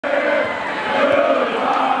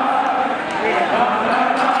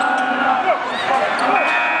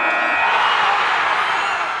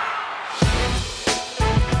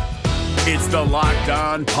the Locked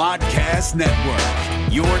On Podcast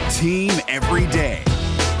Network, your team every day.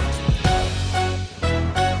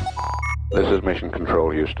 This is Mission Control,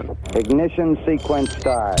 Houston. Ignition sequence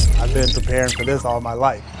start. I've been preparing for this all my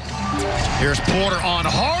life. Here's Porter on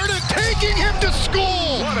hard and taking him to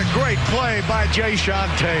school. What a great play by Jae'Sean.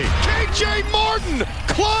 K.J. Martin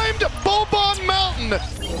climbed Bobon Mountain.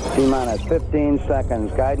 T-minus 15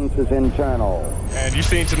 seconds. Guidance is internal. And you've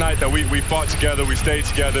seen tonight that we fought together, we stayed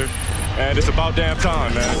together, and it's about damn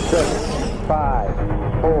time, man. 6,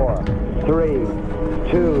 5, 4,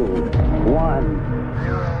 3, 2, 1.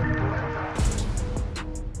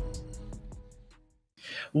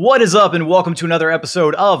 What is up, and welcome to another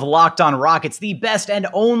episode of Locked On Rockets, the best and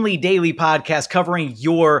only daily podcast covering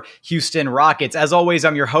your Houston Rockets. As always,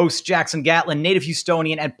 I'm your host, Jackson Gatlin, native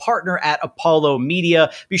Houstonian and partner at Apollo Media.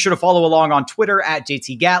 Be sure to follow along on Twitter at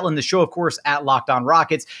JT Gatlin, the show, of course, at Locked On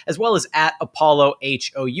Rockets, as well as at Apollo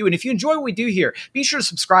HOU. And if you enjoy what we do here, be sure to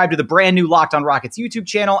subscribe to the brand new Locked On Rockets YouTube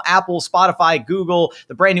channel, Apple, Spotify, Google,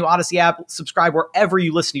 the brand new Odyssey app. Subscribe wherever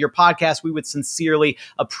you listen to your podcast. We would sincerely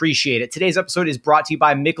appreciate it. Today's episode is brought to you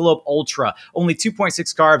by Michelob Ultra. Only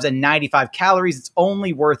 2.6 carbs and 95 calories. It's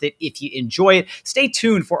only worth it if you enjoy it. Stay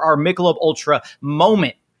tuned for our Michelob Ultra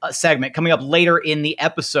moment segment coming up later in the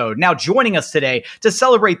episode. Now, joining us today to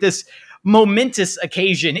celebrate this momentous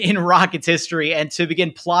occasion in Rockets history and to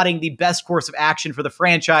begin plotting the best course of action for the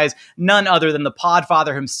franchise, none other than the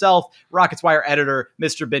Podfather himself, Rockets Wire Editor,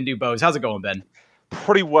 Mr. Ben DuBose. How's it going, Ben?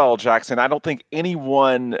 Pretty well, Jackson. I don't think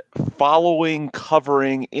anyone following,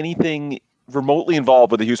 covering anything remotely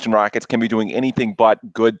involved with the Houston Rockets can be doing anything but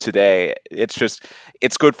good today. It's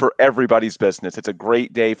good for everybody's business. It's a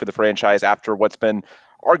great day for the franchise after what's been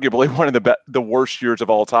arguably one of the worst years of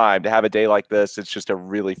all time. To have a day like this, it's just a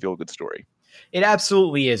really feel-good story. It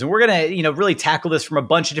absolutely is. And we're going to, really tackle this from a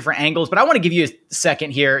bunch of different angles, but I want to give you a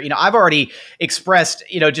second here. I've already expressed,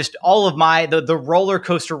 just all of the roller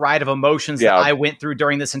coaster ride of emotions that I went through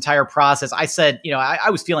during this entire process. I said, I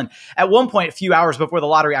was feeling at one point, a few hours before the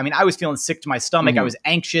lottery, I was feeling sick to my stomach. I was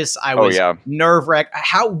anxious. I was nerve-wracked.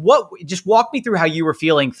 Just walk me through how you were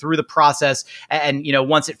feeling through the process. And,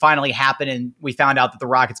 once it finally happened and we found out that the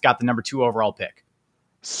Rockets got the number 2 overall pick.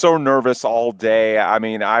 So nervous all day.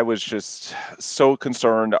 I was just so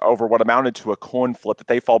concerned over what amounted to a coin flip that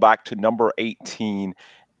they fall back to number 18.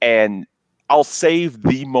 And I'll save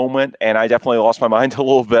the moment, and I definitely lost my mind a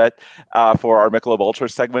little bit for our Michelob Ultra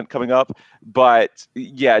segment coming up. But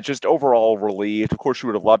yeah, just overall relieved. Of course, you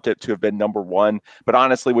would have loved it to have been number 1. But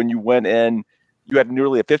honestly, when you went in, you had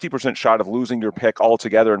nearly a 50% shot of losing your pick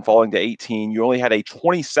altogether and falling to 18. You only had a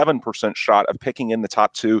 27% shot of picking in the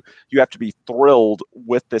top 2. You have to be thrilled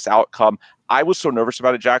with this outcome. I was so nervous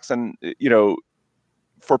about it, Jackson.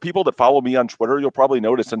 For people that follow me on Twitter, you'll probably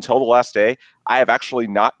notice until the last day, I have actually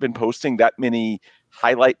not been posting that many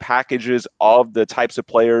highlight packages of the types of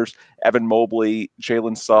players, Evan Mobley,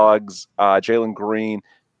 Jalen Suggs, Jalen Green,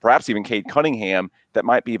 perhaps even Cade Cunningham, that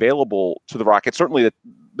might be available to the Rockets. Certainly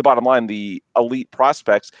the bottom line, the elite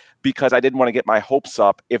prospects, because I didn't want to get my hopes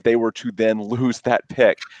up if they were to then lose that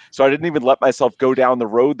pick. So I didn't even let myself go down the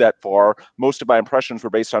road that far. Most of my impressions were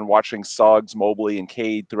based on watching Suggs, Mobley, and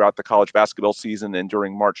Cade throughout the college basketball season and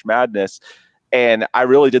during March Madness. And I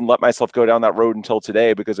really didn't let myself go down that road until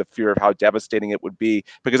today because of fear of how devastating it would be,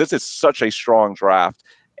 because this is such a strong draft.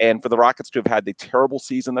 And for the Rockets to have had the terrible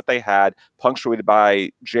season that they had, punctuated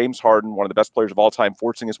by James Harden, one of the best players of all time,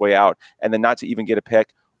 forcing his way out, and then not to even get a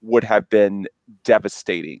pick, would have been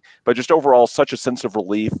devastating. But just overall, such a sense of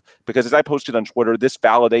relief, because as I posted on Twitter, this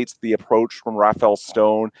validates the approach from Rafael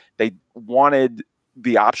Stone. They wanted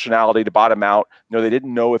the optionality to bottom out. They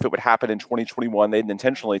didn't know if it would happen in 2021. They didn't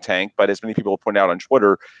intentionally tank, but as many people have pointed out on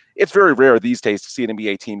Twitter, it's very rare these days to see an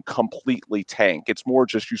NBA team completely tank. It's more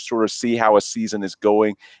just you sort of see how a season is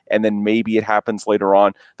going, and then maybe it happens later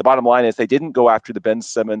on. The bottom line is they didn't go after the Ben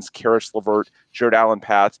Simmons, Karis LeVert, Jared Allen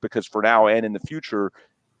paths, because for now and in the future,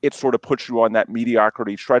 it sort of puts you on that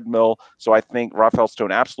mediocrity treadmill. So I think Rafael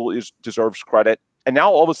Stone absolutely deserves credit. And now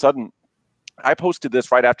all of a sudden, I posted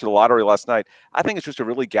this right after the lottery last night. I think it's just a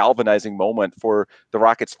really galvanizing moment for the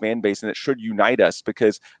Rockets fan base, and it should unite us,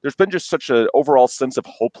 because there's been just such an overall sense of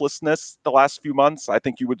hopelessness the last few months. I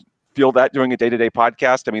think you would feel that doing a day-to-day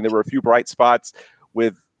podcast. There were a few bright spots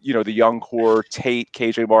with the young core, Tate,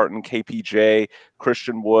 KJ Martin, KPJ,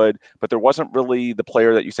 Christian Wood, but there wasn't really the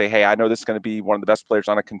player that you say, hey, I know this is going to be one of the best players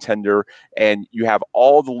on a contender. And you have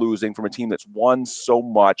all the losing from a team that's won so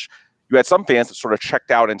much. You had some fans that sort of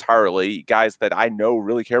checked out entirely, guys that I know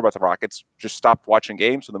really care about the Rockets, just stopped watching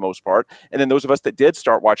games for the most part. And then those of us that did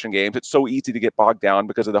start watching games, it's so easy to get bogged down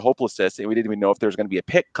because of the hopelessness, and we didn't even know if there was going to be a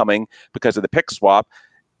pick coming because of the pick swap.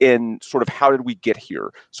 in sort of how did we get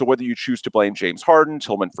here. So whether you choose to blame James Harden,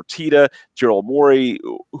 Tillman Fertitta, Daryl Morey,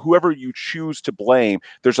 whoever you choose to blame,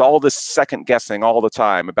 there's all this second guessing all the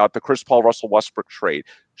time about the Chris Paul, Russell Westbrook trade.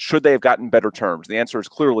 Should they have gotten better terms? The answer is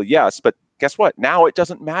clearly yes, but guess what? Now it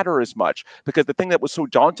doesn't matter as much because the thing that was so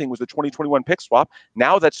daunting was the 2021 pick swap.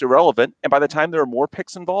 Now that's irrelevant. And by the time there are more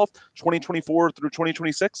picks involved, 2024 through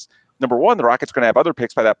 2026, number one, the Rockets are going to have other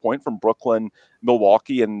picks by that point from Brooklyn,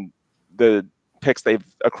 Milwaukee, and the picks they've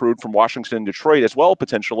accrued from Washington and Detroit as well,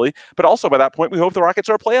 potentially. But also by that point, we hope the Rockets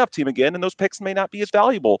are a playoff team again, and those picks may not be as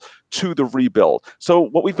valuable to the rebuild. So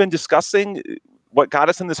what we've been discussing, what got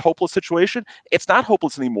us in this hopeless situation, it's not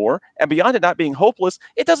hopeless anymore. And beyond it not being hopeless,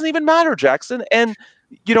 it doesn't even matter, Jackson. And,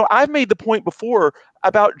 I've made the point before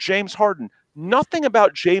about James Harden. Nothing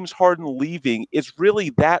about James Harden leaving is really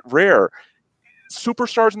that rare.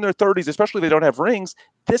 Superstars in their 30s, especially if they don't have rings,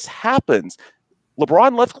 this happens.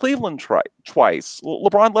 LeBron left Cleveland twice.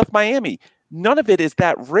 LeBron left Miami. None of it is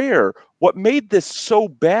that rare. What made this so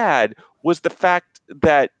bad was the fact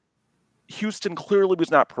that Houston clearly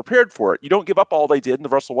was not prepared for it. You don't give up all they did in the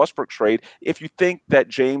Russell Westbrook trade if you think that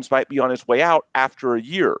James might be on his way out after a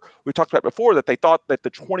year. We talked about before that they thought that the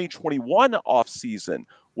 2021 offseason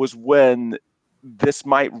was when this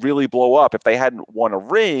might really blow up if they hadn't won a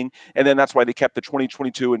ring, and then that's why they kept the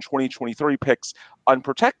 2022 and 2023 picks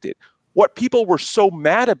unprotected. What people were so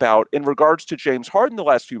mad about in regards to James Harden the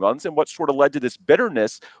last few months and what sort of led to this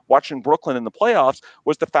bitterness watching Brooklyn in the playoffs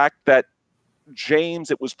was the fact that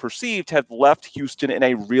James, it was perceived, had left Houston in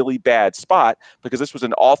a really bad spot because this was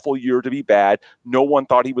an awful year to be bad. No one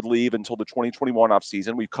thought he would leave until the 2021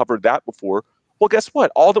 offseason. We've covered that before. Well, guess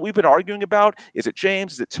what? All that we've been arguing about, is it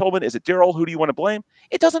James? Is it Tillman? Is it Daryl? Who do you want to blame?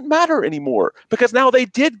 It doesn't matter anymore because now they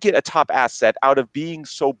did get a top asset out of being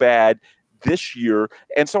so bad this year.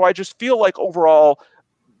 And so I just feel like overall,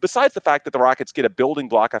 besides the fact that the Rockets get a building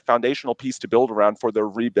block, a foundational piece to build around for their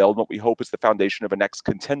rebuild, what we hope is the foundation of a next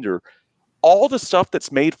contender, all the stuff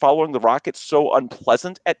that's made following the Rockets so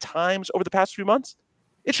unpleasant at times over the past few months,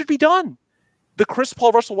 it should be done. The Chris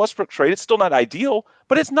Paul, Russell Westbrook trade, it's still not ideal,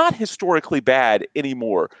 but it's not historically bad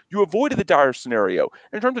anymore. You avoided the dire scenario.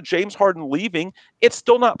 In terms of James Harden leaving, it's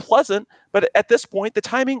still not pleasant, but at this point, the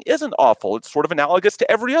timing isn't awful. It's sort of analogous to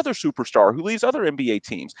every other superstar who leaves other NBA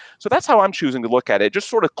teams. So that's how I'm choosing to look at it. It just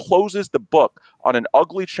sort of closes the book on an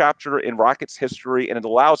ugly chapter in Rockets history, and it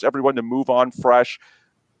allows everyone to move on fresh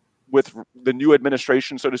with the new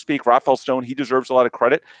administration, so to speak. Rafael Stone, he deserves a lot of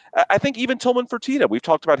credit. I think even Tillman Fertitta, we've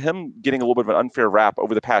talked about him getting a little bit of an unfair rap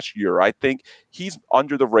over the past year. I think he's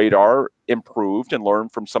under the radar, improved, and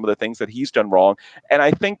learned from some of the things that he's done wrong. And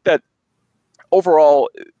I think that overall,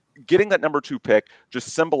 getting that number 2 pick just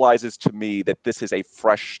symbolizes to me that this is a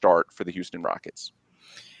fresh start for the Houston Rockets.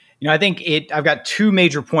 I think I've got 2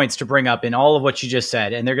 major points to bring up in all of what you just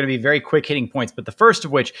said, and they're going to be very quick hitting points. But the first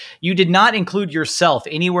of which, you did not include yourself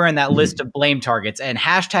anywhere in that list of blame targets, and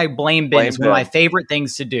hashtag blame bin is one of my favorite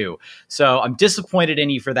things to do. So I'm disappointed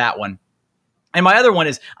in you for that one. And my other one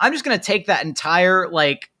is I'm just going to take that entire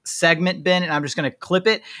segment bin and I'm just going to clip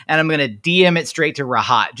it and I'm going to DM it straight to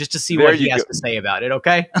Rahat just to see what he has to say about it.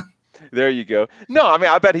 Okay. There you go. No, I mean,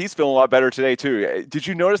 I bet he's feeling a lot better today, too. Did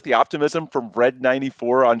you notice the optimism from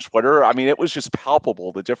Red94 on Twitter? I mean, it was just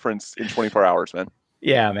palpable, the difference in 24 hours, man.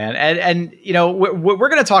 Yeah, man. And we're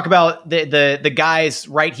going to talk about the guys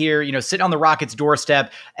right here, sitting on the Rockets'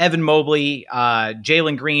 doorstep, Evan Mobley,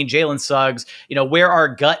 Jalen Green, Jalen Suggs, where our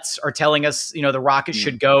guts are telling us, the Rockets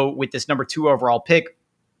should go with this number 2 overall pick.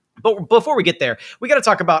 But before we get there, we got to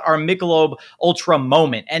talk about our Michelob Ultra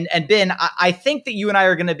moment. And Ben, I think that you and I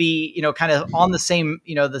are going to be, kind of on the same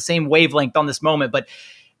wavelength on this moment. But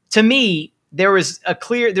to me, there's a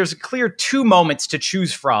clear 2 moments to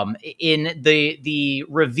choose from in the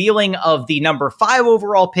revealing of the number 5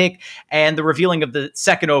 overall pick and the revealing of the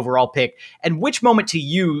 2nd overall pick. And which moment to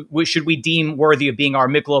you should we deem worthy of being our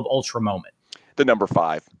Michelob Ultra moment? The number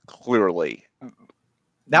 5, clearly.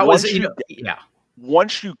 That was, yeah.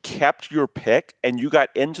 Once you kept your pick and you got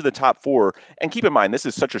into the top 4, and keep in mind, this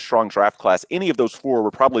is such a strong draft class, any of those 4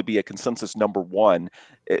 would probably be a consensus number 1,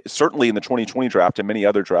 certainly in the 2020 draft and many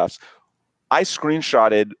other drafts. I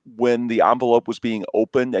screenshotted when the envelope was being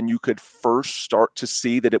opened and you could first start to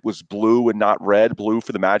see that it was blue and not red, blue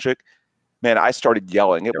for the Magic. Man, I started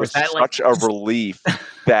yelling. It was such a relief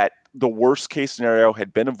that the worst case scenario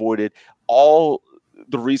had been avoided. All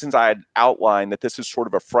the reasons I had outlined, that this is sort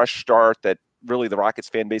of a fresh start, that really the Rockets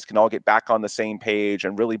fan base can all get back on the same page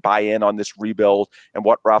and really buy in on this rebuild and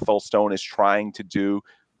what Rafael Stone is trying to do.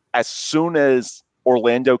 As soon as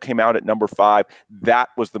Orlando came out at number 5. That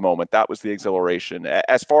was the moment. That was the exhilaration.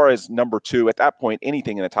 As far as number 2, at that point,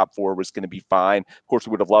 anything in the top 4 was going to be fine. Of course,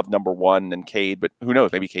 we would have loved number 1 and Cade, but who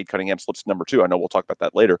knows? Maybe Cade Cunningham slips to number 2. I know we'll talk about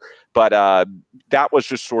that later. But that was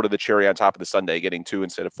just sort of the cherry on top of the sundae, getting 2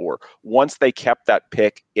 instead of 4. Once they kept that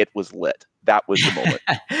pick, it was lit. That was the moment.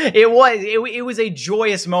 It was a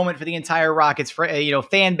joyous moment for the entire Rockets,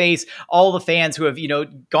 fan base, all the fans who have,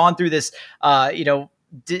 gone through this,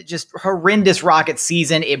 just horrendous Rockets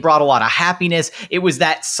season. It brought a lot of happiness. It was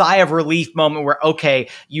that sigh of relief moment where, okay,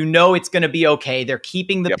 it's going to be okay. They're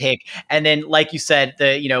keeping the pick. And then, like you said,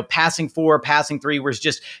 the, passing 4, passing 3 was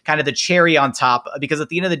just kind of the cherry on top, because at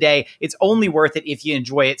the end of the day, it's only worth it if you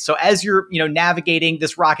enjoy it. So as you're, navigating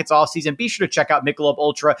this Rockets off season, be sure to check out Michelob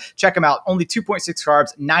Ultra. Check them out. Only 2.6 carbs,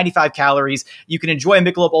 95 calories. You can enjoy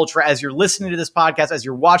Michelob Ultra as you're listening to this podcast, as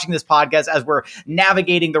you're watching this podcast, as we're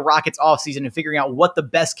navigating the Rockets off season and figuring out what the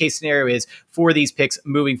best case scenario is for these picks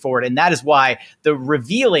moving forward. And that is why the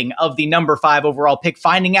revealing of the number 5 overall pick,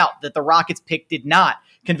 finding out that the Rockets pick did not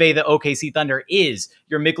convey the OKC Thunder, is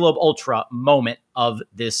your Michelob Ultra moment of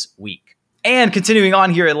this week. And continuing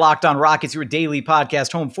on here at Locked On Rockets, your daily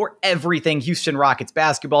podcast home for everything Houston Rockets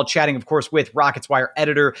basketball, chatting, of course, with Rockets Wire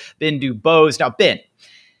editor Ben DuBose. Now, Ben,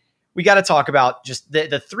 we got to talk about just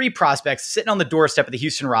the 3 prospects sitting on the doorstep of the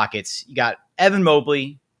Houston Rockets. You got Evan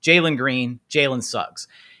Mobley, Jalen Green, Jalen Suggs.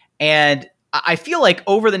 And I feel like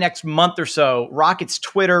over the next month or so, Rockets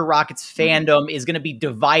Twitter, Rockets fandom is going to be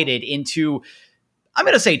divided into, I'm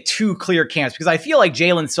going to say, 2 clear camps, because I feel like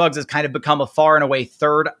Jalen Suggs has kind of become a far and away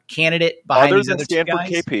third candidate behind these other 2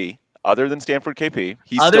 guys. Other than Stanford KP,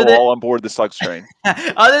 he's still all on board the Suggs train.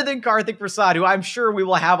 Other than Karthik Prasad, who I'm sure we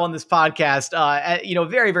will have on this podcast,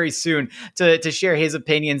 very, very soon to share his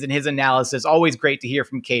opinions and his analysis. Always great to hear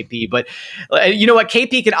from KP. But you know what?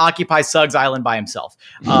 KP can occupy Suggs Island by himself.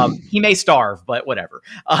 He may starve, but whatever.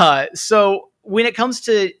 So when it comes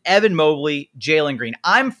to Evan Mobley, Jalen Green,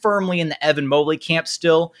 I'm firmly in the Evan Mobley camp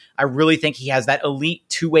still. I really think he has that elite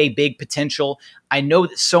 2-way big potential. I know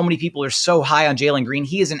that so many people are so high on Jalen Green.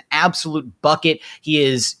 He is an absolute bucket. He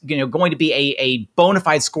is, going to be a bona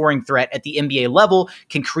fide scoring threat at the NBA level,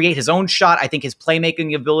 can create his own shot. I think his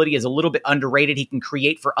playmaking ability is a little bit underrated. He can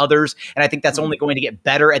create for others. And I think that's only going to get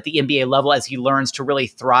better at the NBA level as he learns to really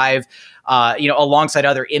thrive, alongside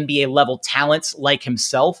other NBA level talents like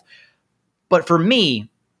himself. But for me,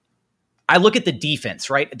 I look at the defense,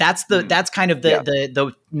 right? That's kind of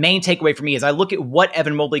the main takeaway for me, is I look at what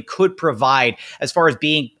Evan Mobley could provide as far as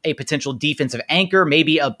being a potential defensive anchor,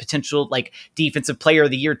 maybe a potential like defensive player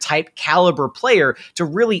of the year type caliber player to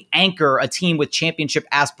really anchor a team with championship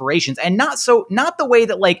aspirations, and not the way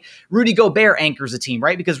that like Rudy Gobert anchors a team,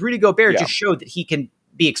 right? Because Rudy Gobert just showed that he can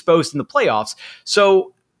be exposed in the playoffs.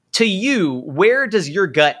 So to you, where does your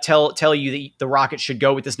gut tell you that the Rockets should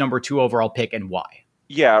go with this number 2 overall pick, and why?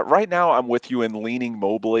 Yeah, right now I'm with you in leaning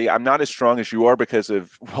Mobley. I'm not as strong as you are because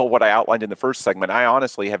of what I outlined in the first segment. I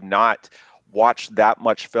honestly have not watched that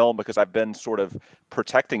much film because I've been sort of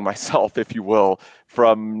protecting myself, if you will,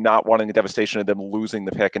 from not wanting the devastation of them losing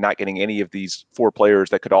the pick and not getting any of these 4 players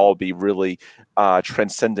that could all be really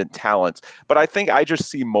transcendent talents. But I think I just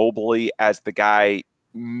see Mobley as the guy,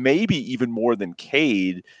 maybe even more than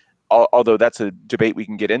Cade, although that's a debate we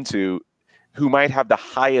can get into, who might have the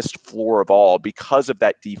highest floor of all because of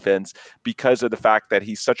that defense, because of the fact that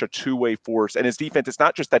he's such a 2-way force. And his defense, it's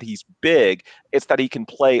not just that he's big, it's that he can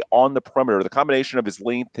play on the perimeter. The combination of his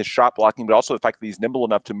length, his shot blocking, but also the fact that he's nimble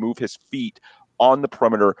enough to move his feet on the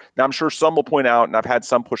perimeter. Now, I'm sure some will point out, and I've had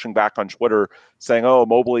some pushing back on Twitter saying, oh,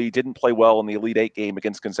 Mobley didn't play well in the Elite 8 game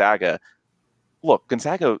against Gonzaga. Look,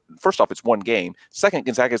 Gonzaga, first off, it's one game. Second,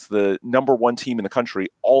 Gonzaga is the number 1 team in the country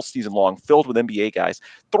all season long, filled with NBA guys.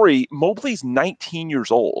 3, Mobley's 19 years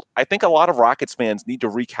old. I think a lot of Rockets fans need to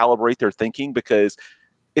recalibrate their thinking because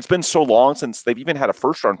it's been so long since they've even had a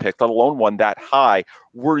first-round pick, let alone one that high.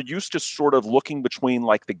 We're used to sort of looking between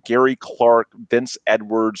like the Gary Clark, Vince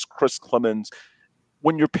Edwards, Chris Clemens.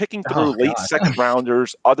 When you're picking through late second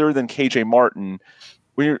rounders other than KJ Martin,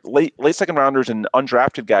 when you're late second rounders and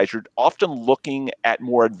undrafted guys, you're often looking at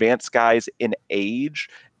more advanced guys in age.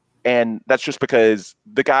 And that's just because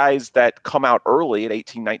the guys that come out early at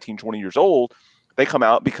 18, 19, 20 years old, they come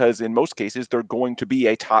out because in most cases they're going to be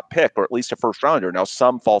a top pick or at least a first rounder. Now,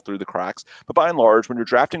 some fall through the cracks, but by and large, when you're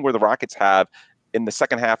drafting where the Rockets have in the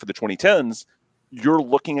second half of the 2010s, you're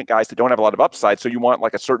looking at guys that don't have a lot of upside. So you want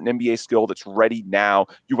like a certain NBA skill that's ready now.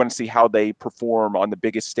 You want to see how they perform on the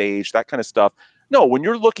biggest stage, that kind of stuff. No, when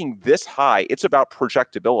you're looking this high, it's about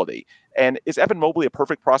projectability. And is Evan Mobley a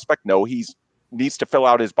perfect prospect? No, he needs to fill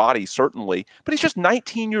out his body, certainly. But he's just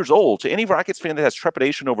 19 years old. To any Rockets fan that has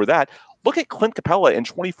trepidation over that, Look at Clint Capella in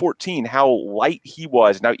 2014, how light he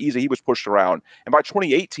was and how easy he was pushed around. And by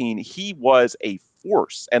 2018, he was a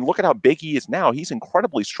force. And look at how big he is now. He's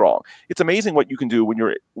incredibly strong. It's amazing what you can do when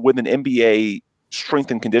you're with an NBA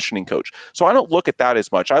strength and conditioning coach. So I don't look at that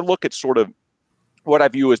as much. I look at sort of what I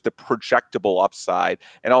view as the projectable upside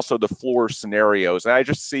and also the floor scenarios. And I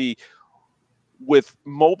just see with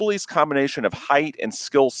Mobley's combination of height and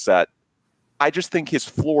skill set, I just think his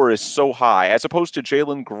floor is so high, as opposed to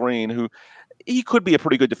Jalen Green, who he could be a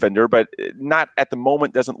pretty good defender, but not at the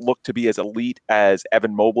moment doesn't look to be as elite as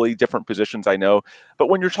Evan Mobley. Different positions, I know. But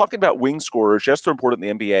when you're talking about wing scorers, yes, they're important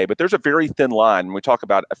in the NBA, but there's a very thin line when we talk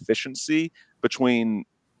about efficiency between,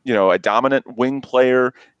 a dominant wing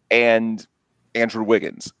player and Andrew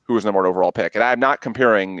Wiggins, who was the number one overall pick. And I'm not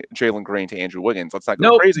comparing Jalen Green to Andrew Wiggins. Let's not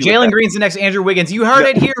go crazy. Jalen Green's the next Andrew Wiggins. You heard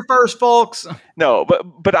it here first, folks. No,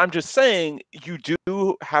 but I'm just saying you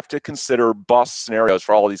do have to consider bust scenarios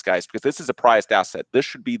for all of these guys, because this is a prized asset. This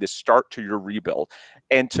should be the start to your rebuild.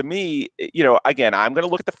 And to me, again, I'm going to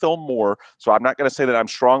look at the film more, so I'm not going to say that I'm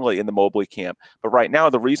strongly in the Mobley camp. But right now,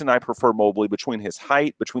 the reason I prefer Mobley, between his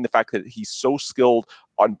height, between the fact that he's so skilled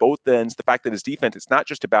on both ends, the fact that his defense, it's not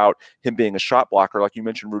just about him being a shot blocker, like you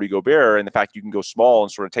mentioned Rudy Gobert, and the fact you can go small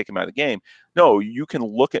and sort of take him out of the game. No, you can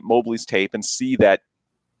look at Mobley's tape and see that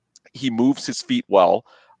he moves his feet well.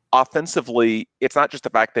 Offensively, it's not just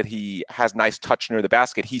the fact that he has nice touch near the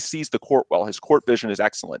basket. He sees the court well. His court vision is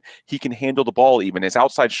excellent. He can handle the ball even. His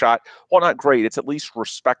outside shot, well, not great. It's at least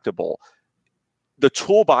respectable. The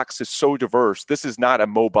toolbox is so diverse. This is not a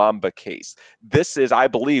Mo Bamba case. This is, I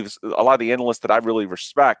believe, a lot of the analysts that I really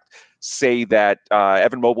respect say that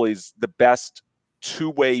Evan Mobley is the best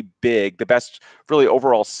two-way big, the best really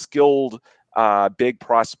overall skilled big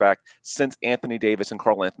prospect since Anthony Davis and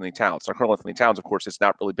Karl Anthony Towns. Now, Karl Anthony Towns, of course, has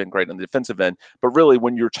not really been great on the defensive end, but really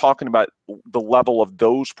when you're talking about the level of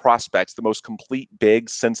those prospects, the most complete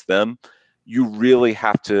bigs since them, you really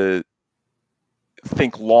have to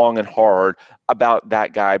think long and hard about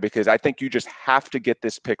that guy, because I think you just have to get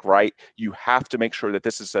this pick right. You have to make sure that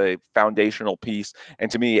this is a foundational piece.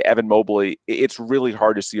 And to me, Evan Mobley, it's really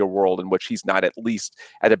hard to see a world in which he's not, at least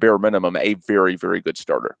at a bare minimum, a very, very good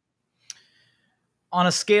starter. On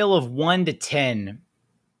a scale of 1 to 10,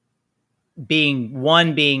 being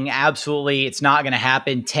 1 being absolutely it's not going to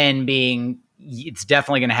happen, 10 being it's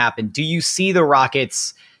definitely going to happen, do you see the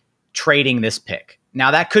Rockets trading this pick? Now,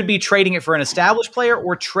 that could be trading it for an established player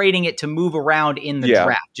or trading it to move around in the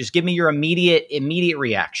draft. Just give me your immediate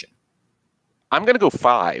reaction. I'm going to go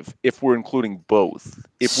 5 if we're including both.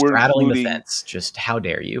 If Straddling we're the fence. Just how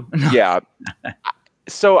dare you? Yeah.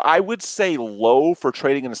 So I would say low for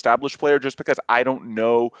trading an established player, just because I don't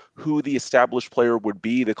know who the established player would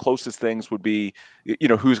be. The closest things would be,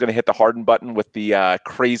 who's going to hit the Harden button with the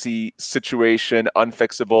crazy situation,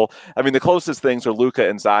 unfixable. I mean, the closest things are Luka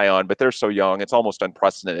and Zion, but they're so young. It's almost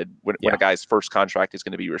unprecedented when a guy's first contract is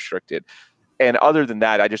going to be restricted. And other than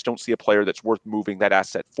that, I just don't see a player that's worth moving that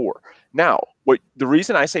asset for. Now, the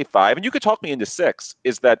reason I say 5, and you could talk me into 6,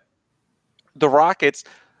 is that the Rockets,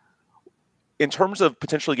 in terms of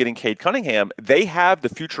potentially getting Cade Cunningham, they have the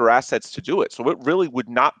future assets to do it. So it really would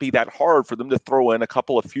not be that hard for them to throw in a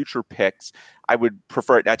couple of future picks. I would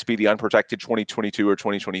prefer it not to be the unprotected 2022 or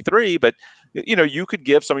 2023, but you could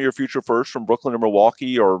give some of your future firsts from Brooklyn or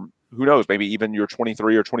Milwaukee, or who knows, maybe even your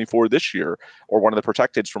 23 or 24 this year, or one of the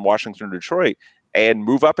protecteds from Washington or Detroit, and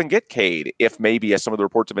move up and get Cade if maybe, as some of the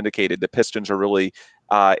reports have indicated, the Pistons are really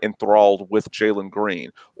enthralled with Jalen Green.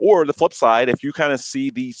 Or the flip side, if you kind of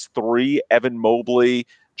see these 3, Evan Mobley,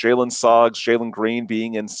 Jalen Suggs, Jalen Green,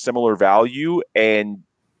 being in similar value, and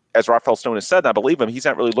as Rafael Stone has said, and I believe him, he's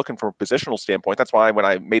not really looking from a positional standpoint. That's why when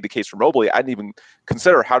I made the case for Mobley, I didn't even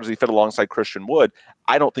consider how does he fit alongside Christian Wood.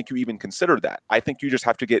 I don't think you even consider that. I think you just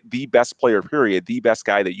have to get the best player, period, the best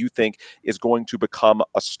guy that you think is going to become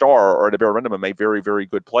a star, or at a bare minimum, a very, very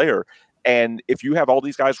good player. And if you have all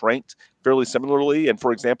these guys ranked fairly similarly, and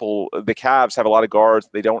for example, the Cavs have a lot of guards,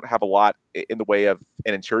 they don't have a lot in the way of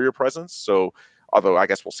an interior presence. So, although I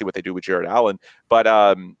guess we'll see what they do with Jared Allen, but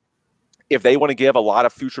if they want to give a lot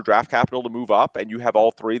of future draft capital to move up, and you have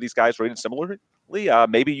all 3 of these guys rated similarly,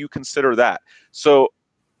 maybe you consider that. So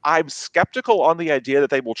I'm skeptical on the idea that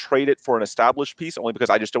they will trade it for an established piece, only because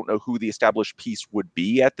I just don't know who the established piece would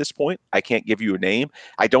be at this point. I can't give you a name.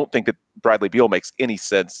 I don't think that Bradley Beal makes any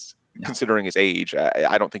sense considering his age.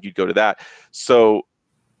 I don't think you'd go to that. So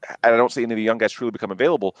I don't see any of the young guys truly become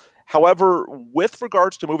available. However, with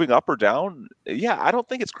regards to moving up or down, I don't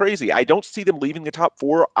think it's crazy. I don't see them leaving the top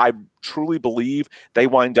 4. I truly believe they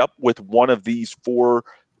wind up with one of these 4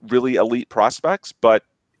 really elite prospects, but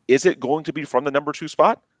is it going to be from the number 2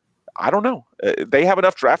 spot? I don't know. They have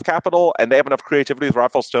enough draft capital and they have enough creativity with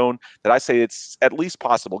Rafael Stone that I say it's at least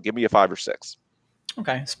possible. Give me a 5 or 6.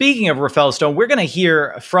 Okay. Speaking of Rafael Stone, we're going to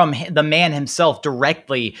hear from the man himself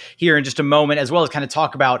directly here in just a moment, as well as kind of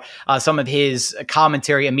talk about some of his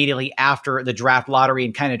commentary immediately after the draft lottery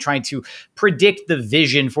and kind of trying to predict the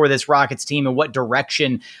vision for this Rockets team and what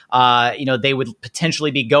direction, they would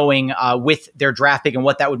potentially be going with their draft pick and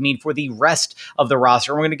what that would mean for the rest of the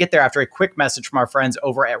roster. And we're going to get there after a quick message from our friends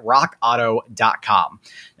over at rockauto.com.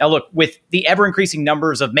 Now, look, with the ever increasing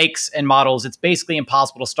numbers of makes and models, it's basically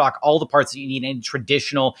impossible to stock all the parts that you need in a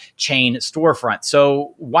traditional chain storefront.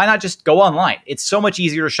 So why not just go online? It's so much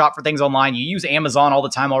easier to shop for things online. You use Amazon all the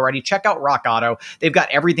time already. Check out Rock Auto. They've got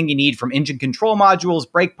everything you need, from engine control modules,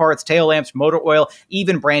 brake parts, tail lamps, motor oil,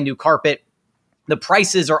 even brand new carpet. The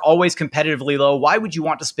prices are always competitively low. Why would you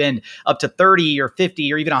want to spend up to 30 or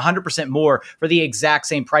 50 or even 100% more for the exact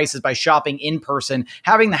same prices by shopping in person,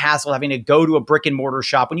 having the hassle, having to go to a brick and mortar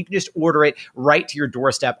shop when you can just order it right to your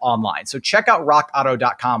doorstep online? So check out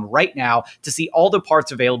rockauto.com right now to see all the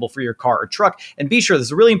parts available for your car or truck. And be sure, this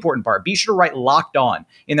is a really important part, be sure to write Locked On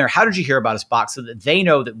in there, how did you hear about us box, so that they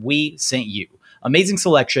know that we sent you. Amazing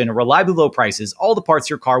selection, reliably low prices, all the parts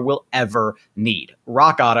your car will ever need.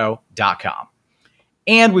 rockauto.com.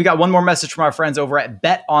 And we got one more message from our friends over at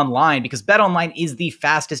Bet Online, because Bet Online is the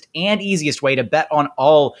fastest and easiest way to bet on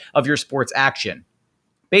all of your sports action.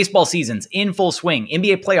 Baseball season's in full swing.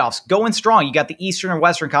 NBA playoffs going strong. You got the Eastern and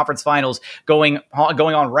Western Conference Finals going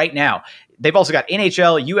on right now. They've also got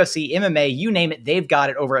NHL, UFC, MMA, you name it, they've got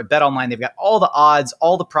it over at BetOnline. They've got all the odds,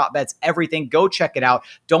 all the prop bets, everything. Go check it out.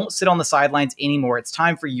 Don't sit on the sidelines anymore. It's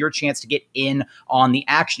time for your chance to get in on the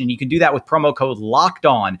action. And you can do that with promo code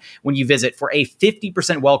LOCKEDON when you visit for a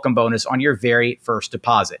 50% welcome bonus on your very first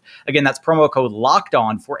deposit. Again, that's promo code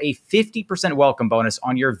LOCKEDON for a 50% welcome bonus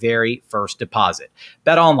on your very first deposit.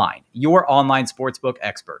 BetOnline, your online sportsbook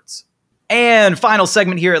experts. And final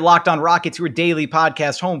segment here at Locked On Rockets, your daily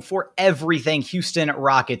podcast home for everything Houston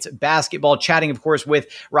Rockets basketball. Chatting, of course, with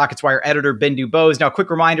Rockets Wire editor Ben DuBose. Now, a quick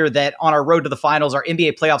reminder that on our road to the finals, our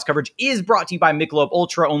NBA playoffs coverage is brought to you by Michelob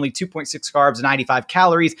Ultra. Only 2.6 carbs, 95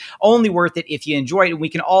 calories. Only worth it if you enjoy it. And we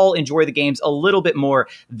can all enjoy the games a little bit more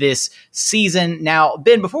this season. Now,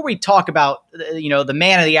 Ben, before we talk about the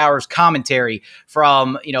man of the hour's commentary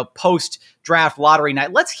from post draft lottery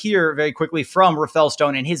night, let's hear very quickly from Rafael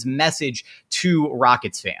Stone and his message to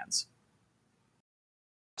Rockets fans.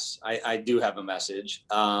 I do have a message.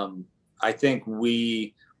 I think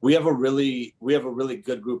we have a really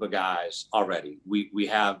good group of guys already. We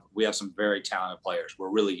have some very talented players. We're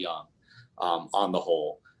really young on the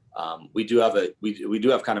whole. We do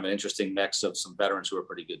have kind of an interesting mix of some veterans who are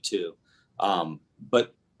pretty good too.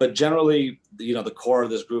 But generally, the core of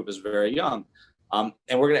this group is very young, and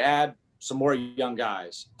we're going to add some more young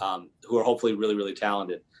guys who are hopefully really, really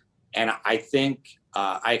talented. And I think,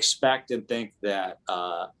 I expect and think that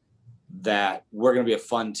we're going to be a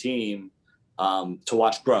fun team to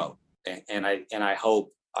watch grow. And I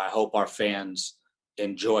hope our fans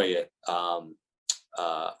enjoy it.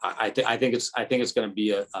 I think it's going to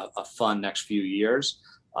be a fun next few years.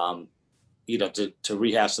 To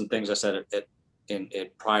rehash some things I said in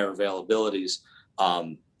prior availabilities.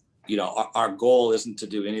 Our goal isn't to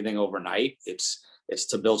do anything overnight. It's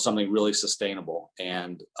to build something really sustainable.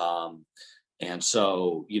 And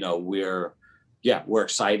so, we're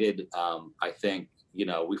excited. I think,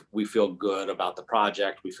 we feel good about the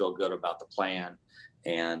project. We feel good about the plan,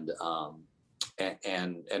 and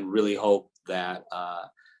really hope that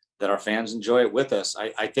our fans enjoy it with us.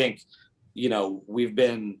 I think, we've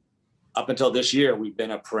been, up until this year, we've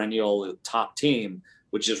been a perennial top team,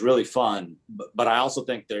 which is really fun. But I also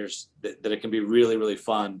think that it can be really, really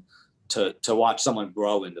fun to watch someone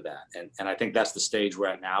grow into that. And I think that's the stage we're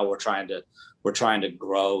at now. We're trying to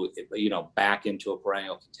grow, back into a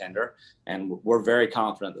perennial contender. And we're very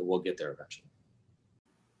confident that we'll get there eventually.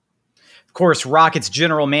 Of course, Rockets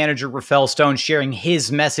General Manager Rafael Stone sharing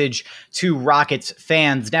his message to Rockets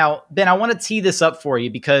fans. Now, Ben, I want to tee this up for you,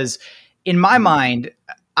 because in my mind,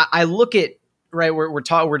 I look at, right,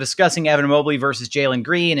 we're discussing Evan Mobley versus Jalen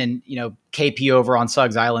Green and, KP over on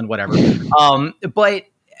Suggs Island, whatever. But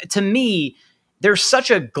to me, there's such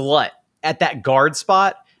a glut at that guard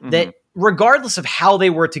spot that regardless of how they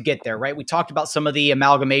were to get there, right? We talked about some of the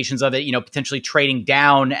amalgamations of it, potentially trading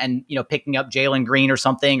down and, picking up Jalen Green or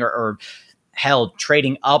something, or hell,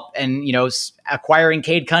 trading up and, acquiring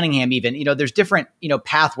Cade Cunningham even. There's different,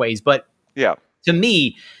 pathways. But yeah, to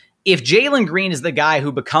me, if Jalen Green is the guy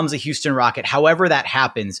who becomes a Houston Rocket, however that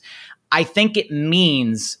happens, I think it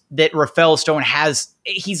means that Rafael Stone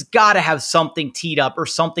he's got to have something teed up or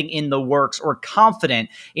something in the works or confident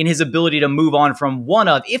in his ability to move on from one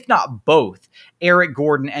of, if not both, Eric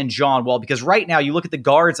Gordon and John Wall. Because right now you look at the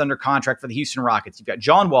guards under contract for the Houston Rockets. You've got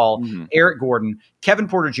John Wall, Eric Gordon, Kevin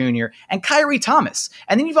Porter Jr., and Kyrie Thomas.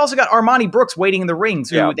 And then you've also got Armani Brooks waiting in the rings,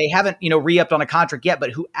 who they haven't, re-upped on a contract yet,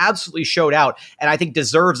 but who absolutely showed out and I think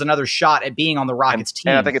deserves another shot at being on the Rockets team.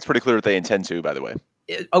 And I think it's pretty clear that they intend to, by the way.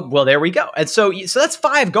 Oh, well, there we go. And so that's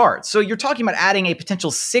 5 guards. So you're talking about adding a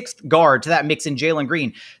potential 6th guard to that mix in Jalen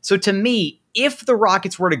Green. So to me, if the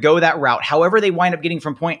Rockets were to go that route, however they wind up getting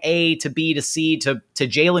from point A to B to C to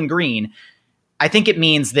Jalen Green, I think it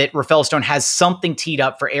means that Rafael Stone has something teed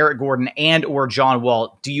up for Eric Gordon and or John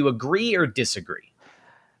Wall. Do you agree or disagree?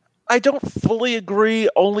 I don't fully agree,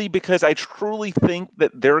 only because I truly think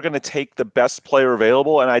that they're going to take the best player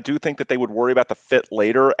available, and I do think that they would worry about the fit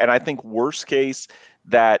later. And I think worst case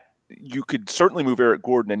that you could certainly move Eric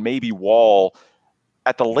Gordon and maybe Wall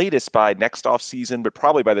at the latest by next offseason, but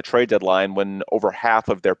probably by the trade deadline when over half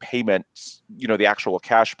of their payments, the actual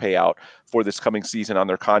cash payout for this coming season on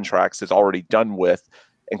their contracts is already done with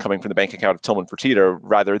and coming from the bank account of Tillman Fertitta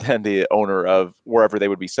rather than the owner of wherever they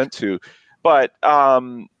would be sent to. But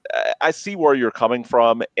I see where you're coming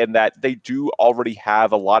from in that they do already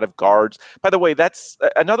have a lot of guards. By the way, that's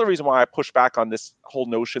another reason why I push back on this whole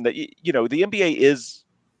notion that, the NBA is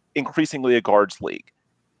increasingly a guards league.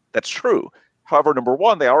 That's true. However, number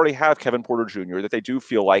one, they already have Kevin Porter Jr. that they do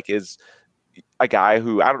feel like is a guy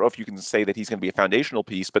who, I don't know if you can say that he's going to be a foundational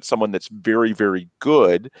piece, but someone that's very, very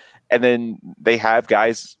good. And then they have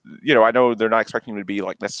guys, I know they're not expecting him to be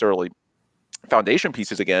like necessarily foundation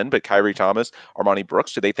pieces again, but Kyrie Thomas, Armani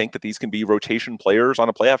Brooks, do they think that these can be rotation players on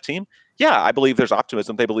a playoff team? Yeah, I believe there's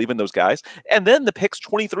optimism. They believe in those guys. And then the picks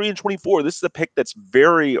 23 and 24, this is a pick that's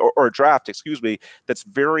or a draft, that's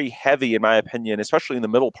very heavy, in my opinion, especially in the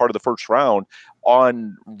middle part of the first round,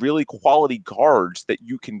 on really quality guards that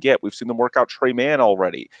you can get. We've seen them work out Trey Mann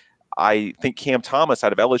already. I think Cam Thomas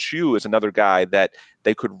out of LSU is another guy that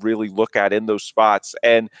they could really look at in those spots.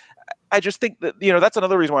 And I just think that, that's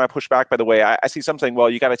another reason why I push back, by the way. I see some saying, well,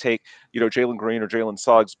 you got to take, Jalen Green or Jalen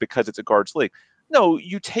Suggs because it's a guards league. No,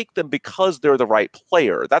 you take them because they're the right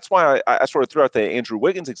player. That's why I sort of threw out the Andrew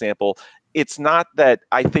Wiggins example. It's not that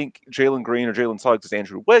I think Jalen Green or Jalen Suggs is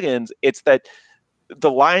Andrew Wiggins. It's that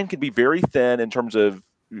the line can be very thin in terms of,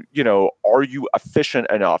 are you efficient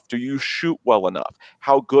enough? Do you shoot well enough?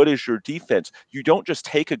 How good is your defense? You don't just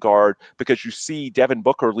take a guard because you see Devin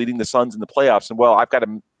Booker leading the Suns in the playoffs and, well, I've got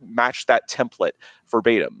to match that template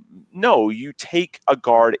verbatim. No, you take a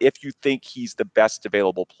guard if you think he's the best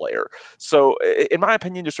available player. So in my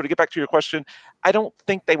opinion, to sort of get back to your question, I don't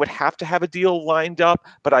think they would have to have a deal lined up,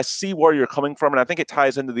 but I see where you're coming from. And I think it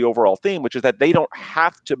ties into the overall theme, which is that they don't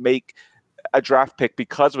have to make a draft pick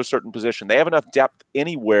because of a certain position. They have enough depth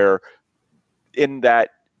anywhere in that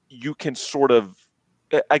you can sort of,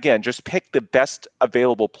 again, just pick the best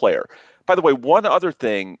available player. By the way, one other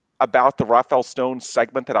thing about the Rafael Stone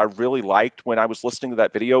segment that I really liked when I was listening to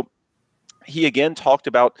that video, he again talked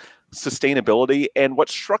about sustainability. And what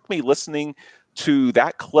struck me listening to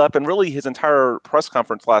that clip and really his entire press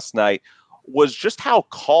conference last night was just how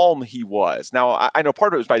calm he was. Now, I know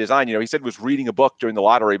part of it was by design. He said he was reading a book during the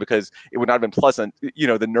lottery because it would not have been pleasant,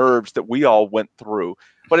 the nerves that we all went through.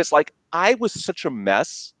 But it's like, I was such a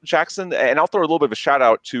mess, Jackson, and I'll throw a little bit of a shout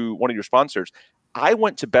out to one of your sponsors. I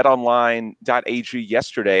went to betonline.ag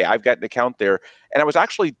yesterday. I've got an account there, and I was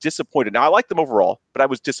actually disappointed. Now, I like them overall, but I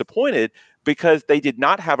was disappointed because they did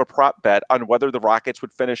not have a prop bet on whether the Rockets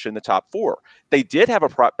would finish in the top 4. They did have a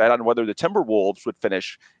prop bet on whether the Timberwolves would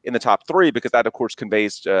finish in the top 3, because that, of course,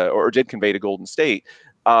 did convey to Golden State.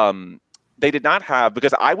 They did not have,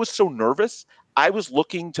 because I was so nervous, I was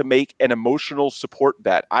looking to make an emotional support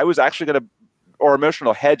bet. I was actually or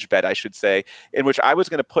emotional hedge bet, I should say, in which I was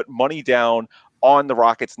going to put money down on the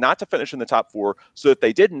Rockets not to finish in the top 4, so that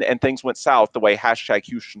they didn't and things went south the way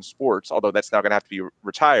 #Houston Sports, although that's now going to have to be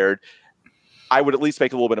retired, I would at least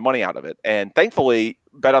make a little bit of money out of it. And thankfully,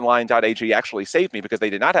 betonline.ag actually saved me because they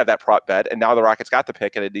did not have that prop bet, and now the Rockets got the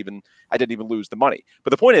pick, and I didn't even lose the money. But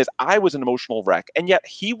the point is, I was an emotional wreck, and yet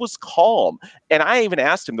he was calm. And I even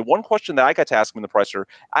asked him, the one question that I got to ask him in the presser,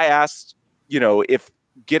 I asked, if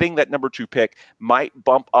getting that number 2 pick might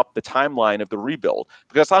bump up the timeline of the rebuild,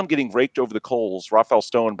 because I'm getting raked over the coals, Rafael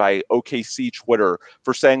Stone, by OKC Twitter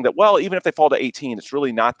for saying that, well, even if they fall to 18, it's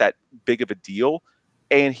really not that big of a deal.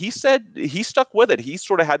 And he said he stuck with it. He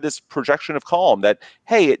sort of had this projection of calm that,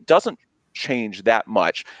 hey, it doesn't change that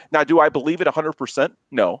much. Now, do I believe it 100%?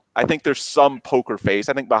 No. I think there's some poker face.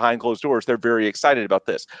 I think behind closed doors, they're very excited about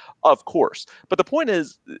this, of course. But the point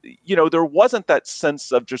is, there wasn't that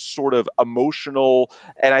sense of just sort of emotional.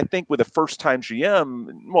 And I think with a first-time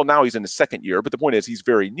GM, well, now he's in his second year, but the point is he's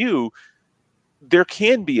very new. There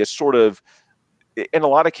can be a sort of, in a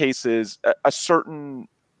lot of cases, a certain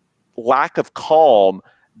lack of calm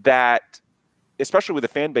that, especially with a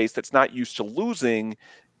fan base that's not used to losing,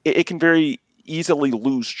 it can very easily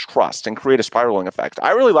lose trust and create a spiraling effect.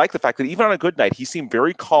 I really like the fact that even on a good night, he seemed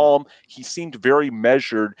very calm. He seemed very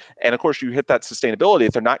measured. And of course, you hit that sustainability.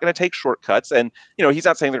 If they're not going to take shortcuts, and he's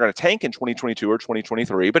not saying they're going to tank in 2022 or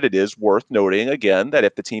 2023, but it is worth noting again that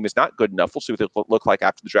if the team is not good enough, we'll see what they look like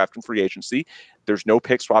after the draft and free agency. There's no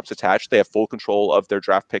pick swaps attached. They have full control of their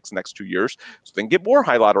draft picks the next 2 years, so they can get more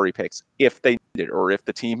high lottery picks if they need it, or if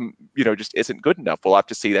the team, just isn't good enough. We'll have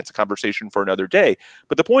to see. That's a conversation for another day.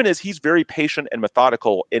 But the point is, he's very patient and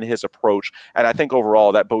methodical in his approach, and I think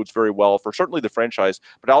overall that bodes very well for certainly the franchise,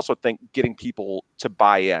 but I also think getting people to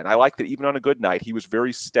buy in. I like that even on a good night, he was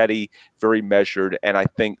very steady, very measured, and I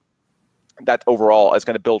think that overall is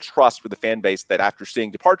going to build trust with the fan base that after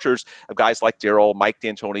seeing departures of guys like Daryl, Mike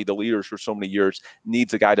D'Antoni, the leaders for so many years,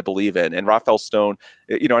 needs a guy to believe in. And Rafael Stone,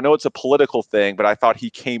 I know it's a political thing, but I thought he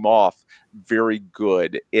came off very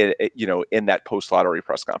good in that post-lottery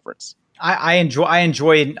press conference. I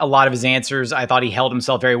enjoyed a lot of his answers. I thought he held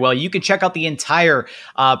himself very well. You can check out the entire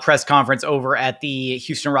press conference over at the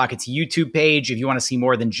Houston Rockets YouTube page if you want to see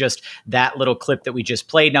more than just that little clip that we just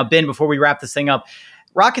played. Now, Ben, before we wrap this thing up,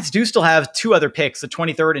 Rockets do still have two other picks, the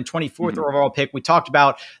 23rd and 24th overall pick. We talked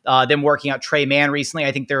about them working out Trey Mann recently.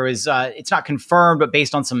 I think there was, it's not confirmed, but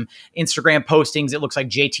based on some Instagram postings, it looks like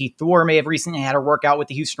JT Thor may have recently had a workout with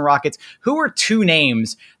the Houston Rockets. Who are two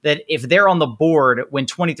names that if they're on the board when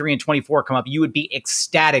 23 and 24 come up, you would be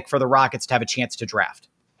ecstatic for the Rockets to have a chance to draft?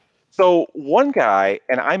 So one guy,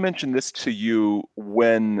 and I mentioned this to you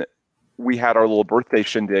when we had our little birthday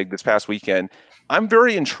shindig this past weekend, I'm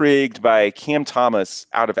very intrigued by Cam Thomas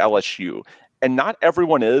out of LSU. And not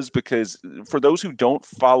everyone is, because for those who don't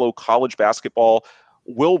follow college basketball,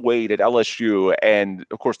 Will Wade at LSU, and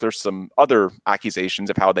of course there's some other accusations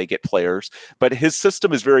of how they get players, but his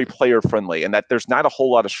system is very player friendly and that there's not a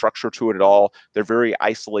whole lot of structure to it at all. They're very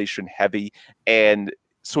isolation heavy. And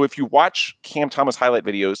so if you watch Cam Thomas highlight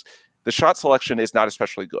videos, the shot selection is not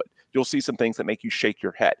especially good. You'll see some things that make you shake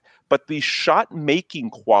your head, but the shot making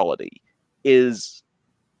quality is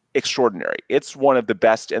extraordinary. It's one of the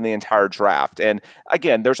best in the entire draft. And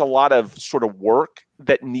again, there's a lot of sort of work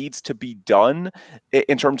that needs to be done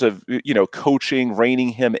in terms of, coaching, reining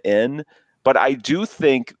him in. But I do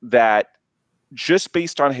think that just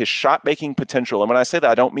based on his shot making potential, and when I say that,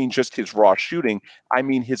 I don't mean just his raw shooting, I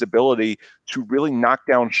mean his ability to really knock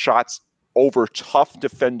down shots over tough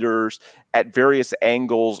defenders at various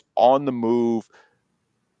angles on the move.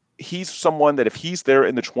 He's someone that if he's there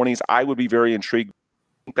in the 20s, I would be very intrigued.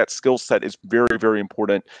 I think that skill set is very, very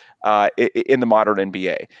important in the modern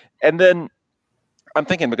NBA. And then I'm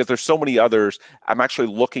thinking, because there's so many others, I'm actually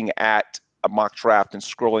looking at a mock draft and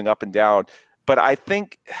scrolling up and down. But I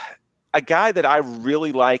think a guy that I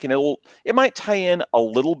really like, and it might tie in a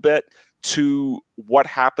little bit to what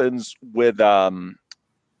happens with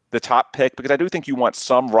the top pick, because I do think you want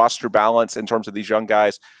some roster balance in terms of these young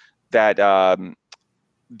guys that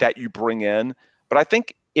you bring in. But I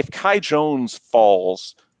think if Kai Jones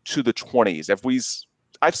falls to the 20s,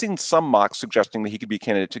 I've seen some mocks suggesting that he could be a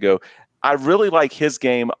candidate to go. I really like his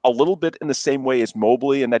game a little bit in the same way as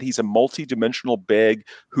Mobley, in that he's a multi-dimensional big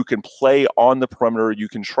who can play on the perimeter. You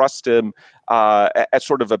can trust him as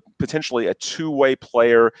sort of potentially a two-way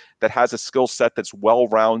player that has a skill set that's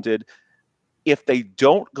well-rounded. If they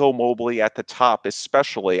don't go Mobley at the top,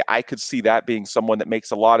 especially, I could see that being someone that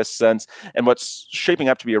makes a lot of sense. And what's shaping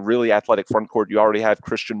up to be a really athletic front court, you already have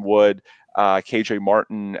Christian Wood, KJ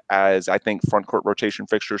Martin as, I think, front court rotation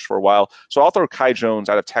fixtures for a while. So I'll throw Kai Jones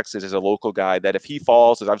out of Texas as a local guy that if he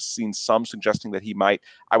falls, as I've seen some suggesting that he might,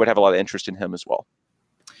 I would have a lot of interest in him as well.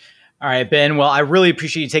 All right, Ben. Well, I really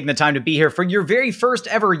appreciate you taking the time to be here for your very first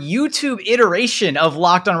ever YouTube iteration of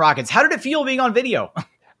Locked on Rockets. How did it feel being on video?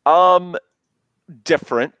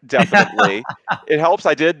 Different, definitely. It helps.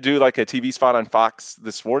 I did do like a TV spot on Fox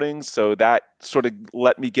this morning, so that sort of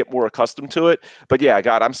let me get more accustomed to it. But yeah,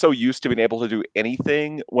 God, I'm so used to being able to do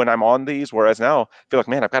anything when I'm on these, whereas now I feel like,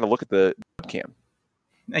 man, I've got to look at the webcam.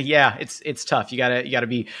 Yeah, it's tough. You gotta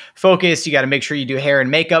be focused. You gotta make sure you do hair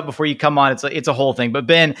and makeup before you come on. It's a whole thing. But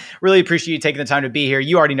Ben, really appreciate you taking the time to be here.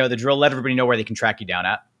 You already know the drill. Let everybody know where they can track you down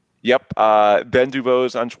at. Yep. Ben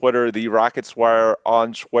DuBose on Twitter, the Rockets Wire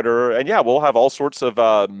on Twitter. And yeah, we'll have all sorts of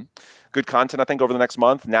good content, I think, over the next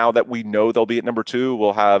month. Now that we know they'll be at number 2,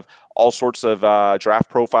 we'll have all sorts of draft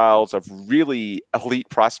profiles of really elite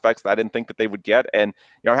prospects that I didn't think that they would get. And,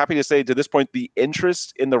 I'm happy to say to this point, the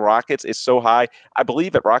interest in the Rockets is so high. I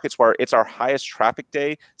believe at Rockets Wire, it's our highest traffic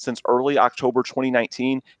day since early October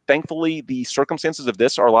 2019. Thankfully, the circumstances of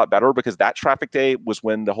this are a lot better because that traffic day was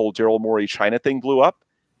when the whole Daryl Morey China thing blew up.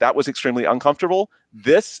 That was extremely uncomfortable.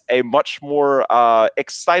 This, a much more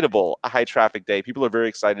excitable high traffic day. People are very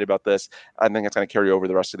excited about this. I think it's going to carry over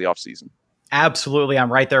the rest of the offseason. Absolutely.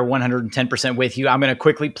 I'm right there 110% with you. I'm going to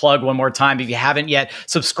quickly plug one more time. If you haven't yet,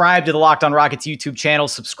 subscribe to the Locked On Rockets YouTube channel.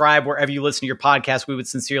 Subscribe wherever you listen to your podcast. We would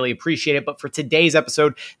sincerely appreciate it. But for today's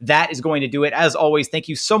episode, that is going to do it. As always, thank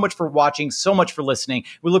you so much for watching, so much for listening.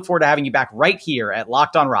 We look forward to having you back right here at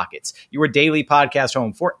Locked On Rockets, your daily podcast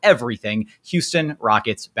home for everything Houston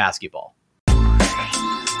Rockets basketball.